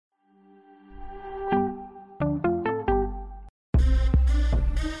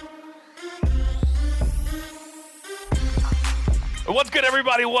What's good,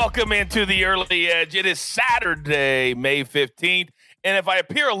 everybody? Welcome into the Early Edge. It is Saturday, May 15th. And if I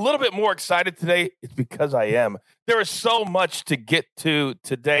appear a little bit more excited today, it's because I am. There is so much to get to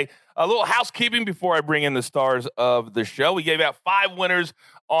today. A little housekeeping before I bring in the stars of the show. We gave out 5 winners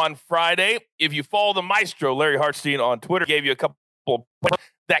on Friday. If you follow the maestro, Larry Hartstein, on Twitter, gave you a couple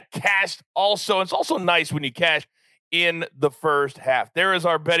that cashed also. It's also nice when you cash in the first half. There is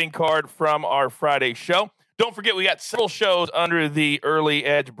our betting card from our Friday show. Don't forget, we got several shows under the Early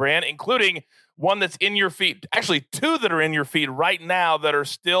Edge brand, including one that's in your feed. Actually, 2 that are in your feed right now that are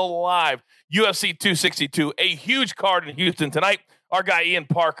still live. UFC 262, a huge card in Houston tonight. Our guy Ian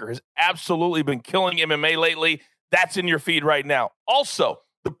Parker has absolutely been killing MMA lately. That's in your feed right now. Also,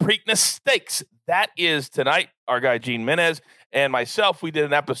 the Preakness Stakes. That is tonight. Our guy Gene Menez and myself, we did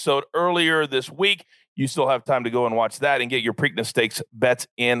an episode earlier this week. You still have time to go and watch that and get your Preakness Stakes bets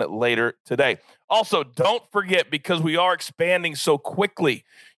in later today. Also, don't forget, because we are expanding so quickly,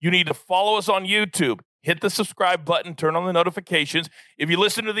 you need to follow us on YouTube. Hit the subscribe button, turn on the notifications. If you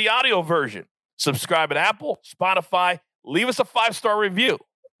listen to the audio version, subscribe at Apple, Spotify, leave us a 5-star review.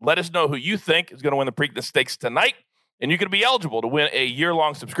 Let us know who you think is going to win the Preakness Stakes tonight, and you can be eligible to win a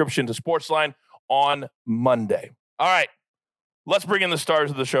year-long subscription to Sportsline on Monday. All right. Let's bring in the stars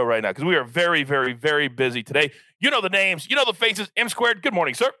of the show right now, because we are very, very, very busy today. You know the names. You know the faces. M Squared, good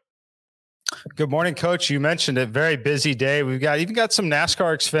morning, sir. Good morning, Coach. You mentioned it. Very busy day. We've even got some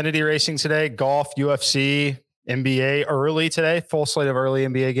NASCAR Xfinity racing today, golf, UFC, NBA early today. Full slate of early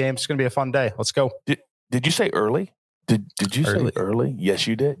NBA games. It's going to be a fun day. Let's go. Did you say early? Did you say early? Yes,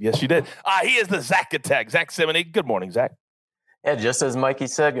 you did. Yes, you did. He is the Zach Attack. Zach 70. Good morning, Zach. Yeah, just as Mikey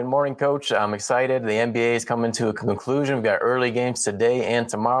said, good morning, Coach. I'm excited. The NBA is coming to a conclusion. We've got early games today and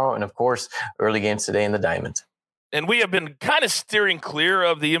tomorrow, and, of course, early games today in the Diamond. And we have been kind of steering clear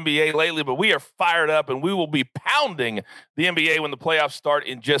of the NBA lately, but we are fired up, and we will be pounding the NBA when the playoffs start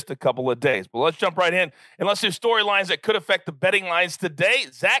in just a couple of days. But let's jump right in, and let's do storylines that could affect the betting lines today.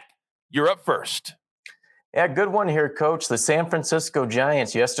 Zach, you're up first. Yeah, good one here, Coach. The San Francisco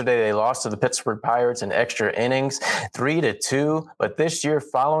Giants, yesterday they lost to the Pittsburgh Pirates in extra innings, 3-2. But this year,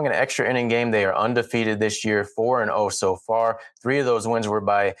 following an extra inning game, they are undefeated this year, 4-0 so far. 3 of those wins were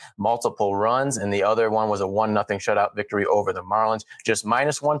by multiple runs, and the other one was a 1-0 shutout victory over the Marlins. Just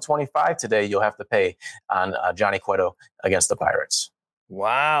 -125 today you'll have to pay on Johnny Cueto against the Pirates.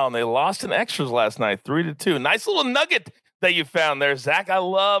 Wow, and they lost in extras last night, 3-2. Nice little nugget that you found there, Zach. I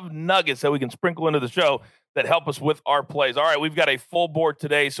love nuggets that we can sprinkle into the show that help us with our plays. All right, we've got a full board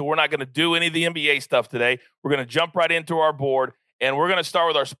today, so we're not going to do any of the NBA stuff today. We're going to jump right into our board, and we're going to start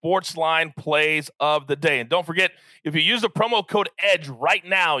with our sports line plays of the day. And don't forget, if you use the promo code EDGE right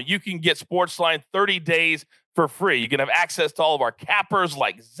now, you can get Sportsline 30 days for free. You can have access to all of our cappers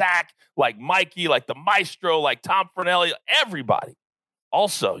like Zach, like Mikey, like the Maestro, like Tom Fernelli, everybody.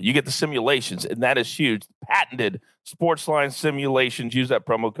 Also, you get the simulations, and that is huge. Patented Sportsline simulations. Use that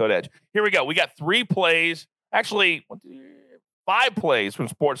promo code EDGE. Here we go. We got 3 plays, actually 5 plays from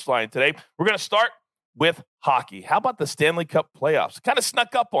Sportsline today. We're going to start with hockey. How about the Stanley Cup playoffs? Kind of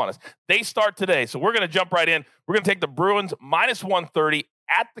snuck up on us. They start today, so we're going to jump right in. We're going to take the Bruins -130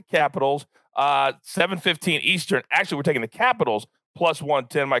 at the Capitals, 7:15 Eastern. Actually, we're taking the Capitals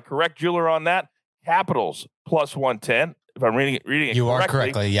 +110. Am I correct, Jeweler, on that? Capitals +110. If I'm reading it you correctly. are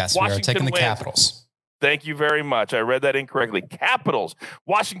correctly. Yes, Washington we are taking the wins. Capitals. Thank you very much. I read that incorrectly. Capitals.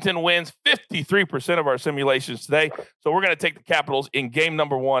 Washington wins 53% of our simulations today. So we're going to take the Capitals in game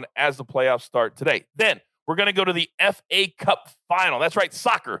number 1 as the playoffs start today. Then we're going to go to the FA Cup final. That's right,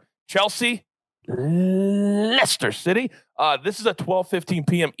 soccer. Chelsea, Leicester City. This is at 12:15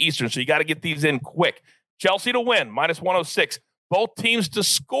 p.m. Eastern, so you got to get these in quick. Chelsea to win, -106. Both teams to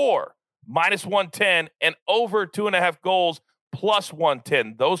score, -110, and over 2.5 goals,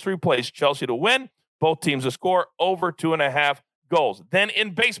 +110. Those 3 plays: Chelsea to win, both teams to score, over 2.5 goals. Then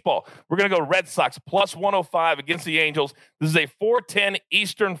in baseball, we're going to go Red Sox +105 against the Angels. This is a 4:10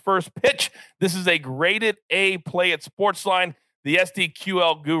 Eastern first pitch. This is a graded A play at Sportsline. The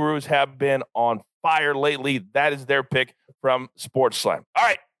SDQL gurus have been on fire lately. That is their pick from Sportsline. All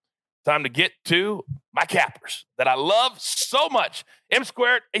right, time to get to my cappers that I love so much. M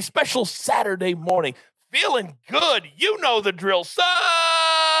Squared, a special Saturday morning. Feeling good. You know the drill,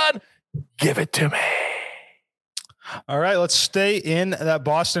 son. Give it to me. All right, let's stay in that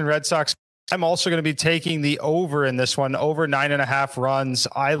Boston Red Sox I'm also going to be taking the over in this one, over 9.5 runs.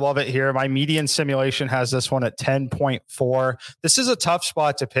 I love it here. My median simulation has this one at 10.4. This is a tough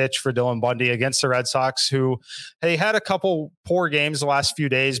spot to pitch for Dylan Bundy against the Red Sox, who they had a couple poor games the last few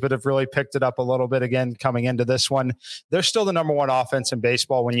days, but have really picked it up a little bit again coming into this one. They're still the number one offense in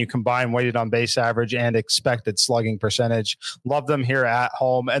baseball when you combine weighted on base average and expected slugging percentage. Love them here at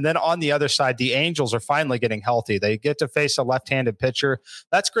home. And then on the other side, the Angels are finally getting healthy. They get to face a left-handed pitcher.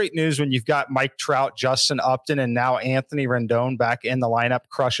 That's great news when you've got Mike Trout, Justin Upton, and now Anthony Rendon back in the lineup.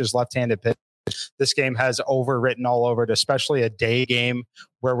 Crushes left-handed pitch. This game has over written all over it, especially a day game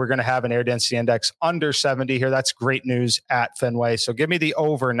where we're going to have an air density index under 70 here. That's great news at Fenway. So give me the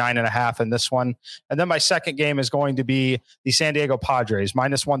over 9.5 in this one. And then my second game is going to be the San Diego Padres,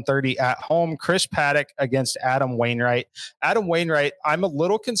 minus 130 at home. Chris Paddock against Adam Wainwright. Adam Wainwright, I'm a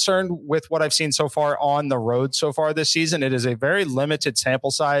little concerned with what I've seen so far on the road so far this season. It is a very limited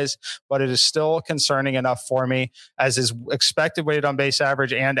sample size, but it is still concerning enough for me, as his expected weighted on base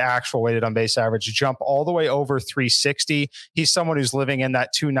average and actual weighted on base average jump all the way over 360. He's someone who's living in that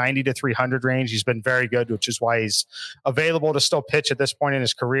 290 to 300 range. He's been very good, which is why he's available to still pitch at this point in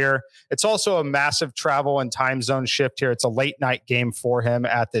his career. It's also a massive travel and time zone shift here. It's a late night game for him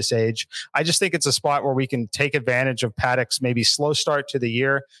at this age. I just think it's a spot where we can take advantage of Paddock's maybe slow start to the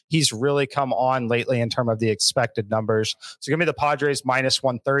year. He's really come on lately in terms of the expected numbers. So give me the Padres minus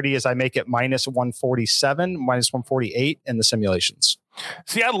 130 as I make it minus 147, minus 148 in the simulations.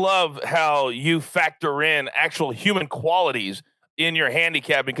 See, I love how you factor in actual human qualities in your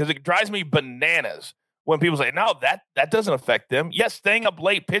handicap, because it drives me bananas when people say, no, that doesn't affect them. Yes, staying up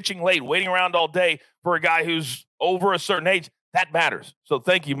late, pitching late, waiting around all day for a guy who's over a certain age, that matters. So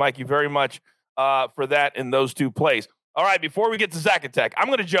thank you, Mikey, very much for that in those two plays. All right, before we get to Zach Attack, I'm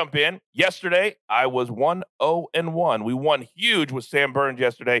going to jump in. Yesterday, I was 1-0-1. We won huge with Sam Burns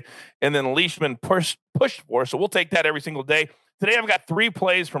yesterday, and then Leishman pushed for us, so we'll take that every single day. Today, I've got 3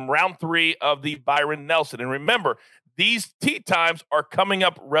 plays from round 3 of the Byron Nelson. And remember, these tee times are coming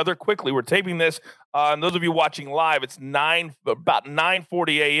up rather quickly. We're taping this, and those of you watching live, it's about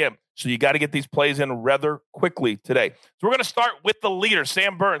 9:40 a.m. So you got to get these plays in rather quickly today. So we're going to start with the leader,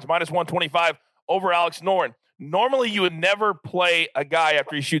 Sam Burns, minus 125 over Alex Noren. Normally, you would never play a guy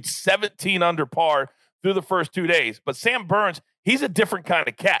after he shoots 17 under par through the first 2 days. But Sam Burns, he's a different kind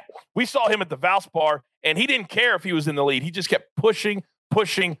of cat. We saw him at the Valspar, and he didn't care if he was in the lead. He just kept pushing.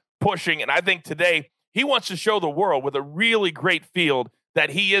 And I think today he wants to show the world with a really great field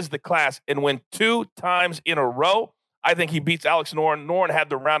that he is the class, and win 2 times in a row. I think he beats Alex Noren. Noren had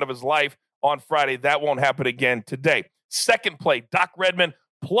the round of his life on Friday. That won't happen again today. Second play, Doc Redman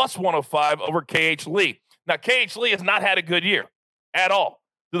plus 105 over KH Lee. Now, KH Lee has not had a good year at all.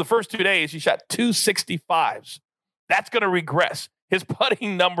 Through the first 2 days, he shot 265s. That's going to regress. His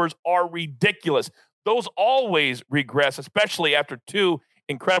putting numbers are ridiculous. Those always regress, especially after 2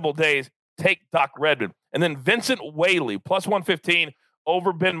 incredible days. Take Doc Redman. And then Vincent Whaley, plus 115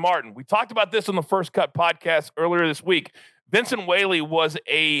 over Ben Martin. We talked about this on the First Cut podcast earlier this week. Vincent Whaley was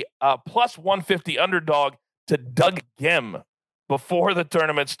a plus 150 underdog to Doug Gim before the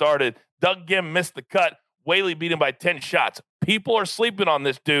tournament started. Doug Gim missed the cut. Whaley beat him by 10 shots. People are sleeping on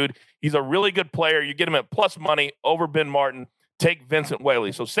this dude. He's a really good player. You get him at plus money over Ben Martin. Take Vincent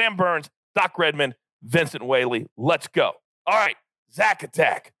Whaley. So Sam Burns, Doc Redman, Vincent Whaley. Let's go. All right, Zach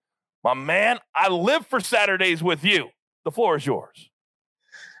Attack. My man, I live for Saturdays with you. The floor is yours.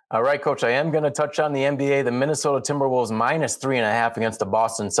 All right, Coach, I am going to touch on the NBA. The Minnesota Timberwolves minus 3.5 against the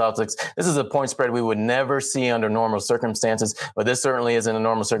Boston Celtics. This is a point spread we would never see under normal circumstances, but this certainly isn't a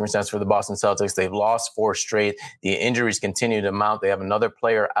normal circumstance for the Boston Celtics. They've lost 4 straight. The injuries continue to mount. They have another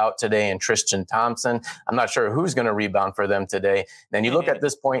player out today in Tristan Thompson. I'm not sure who's going to rebound for them today. Then you look at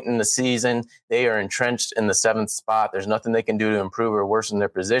this point in the season, they are entrenched in the 7th spot. There's nothing they can do to improve or worsen their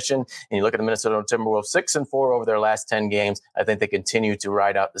position. And you look at the Minnesota Timberwolves, 6-4 over their last 10 games. I think they continue to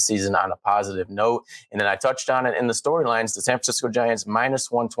ride out the season on a positive note. And then I touched on it in the storylines, the San Francisco Giants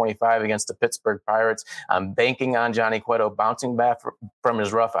minus 125 against the Pittsburgh Pirates. I'm banking on Johnny Cueto bouncing back from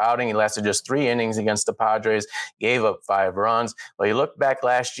his rough outing. He lasted just 3 innings against the Padres, gave up 5 runs. But you look back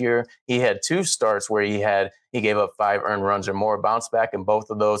last year, he had 2 starts where he gave up 5 earned runs or more, bounced back in both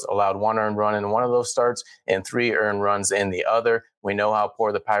of those, allowed 1 earned run in one of those starts and 3 earned runs in the other. We know how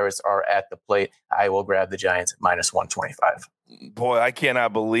poor the Pirates are at the plate. I will grab the Giants minus 125. Boy, I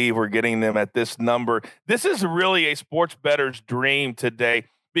cannot believe we're getting them at this number. This is really a sports bettor's dream today,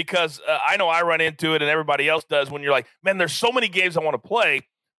 because I know I run into it and everybody else does when you're like, man, there's so many games I want to play,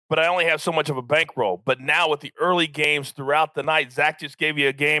 but I only have so much of a bankroll. But now with the early games throughout the night, Zach just gave you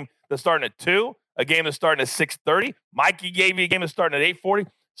a game that's starting at 2, a game that's starting at 6:30. Mikey gave you a game that's starting at 8:40.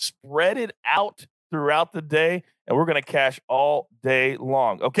 Spread it out throughout the day, and we're going to cash all day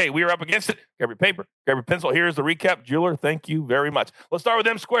long. Okay, we are up against it. Grab your paper, grab your pencil. Here's the recap. Jeweler, thank you very much. Let's start with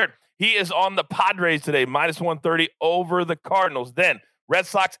M squared. He is on the Padres today, -130 over the Cardinals. Then Red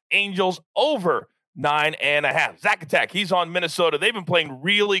Sox, Angels over 9.5. Zach Attack, he's on Minnesota. They've been playing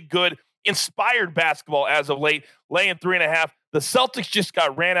really good, inspired basketball as of late, laying 3.5. The Celtics just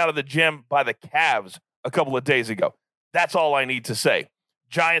got ran out of the gym by the Cavs a couple of days ago. That's all I need to say.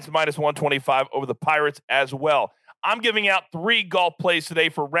 Giants -125 over the Pirates as well. I'm giving out 3 golf plays today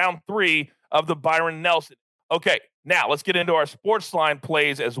for round 3 of the Byron Nelson. Okay, now let's get into our sports line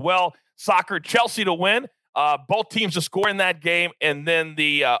plays as well. Soccer, Chelsea to win. Both teams to score in that game, and then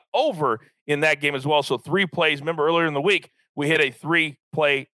the over in that game as well. So 3 plays. Remember earlier in the week, we hit a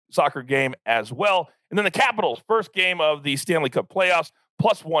 3-play soccer game as well. And then the Capitals, first game of the Stanley Cup playoffs,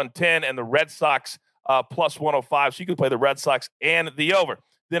 +110, and the Red Sox +105. So you can play the Red Sox and the over.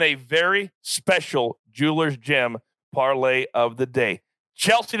 Then a very special Jeweler's Gym parlay of the day.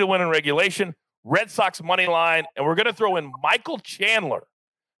 Chelsea to win in regulation, Red Sox money line, and we're going to throw in Michael Chandler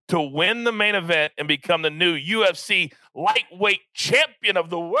to win the main event and become the new UFC lightweight champion of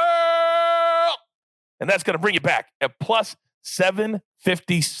the world. And that's going to bring you back at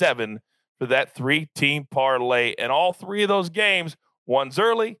 +757 for that 3-team parlay. And all 3 of those games, one's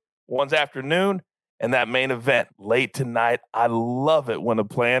early, one's afternoon, and that main event late tonight. I love it when a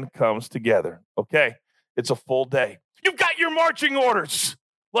plan comes together. Okay, it's a full day. You've got your marching orders.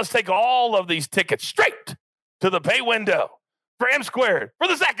 Let's take all of these tickets straight to the pay window. For M Squared, for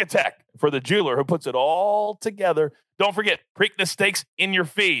the Zack Attack, for the jeweler who puts it all together. Don't forget, Preakness Stakes in your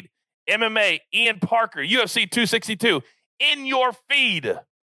feed. MMA, Ian Parker, UFC 262 in your feed.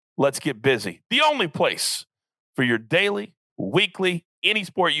 Let's get busy. The only place for your daily, weekly, any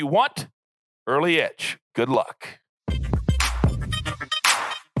sport you want. Early Edge. Good luck.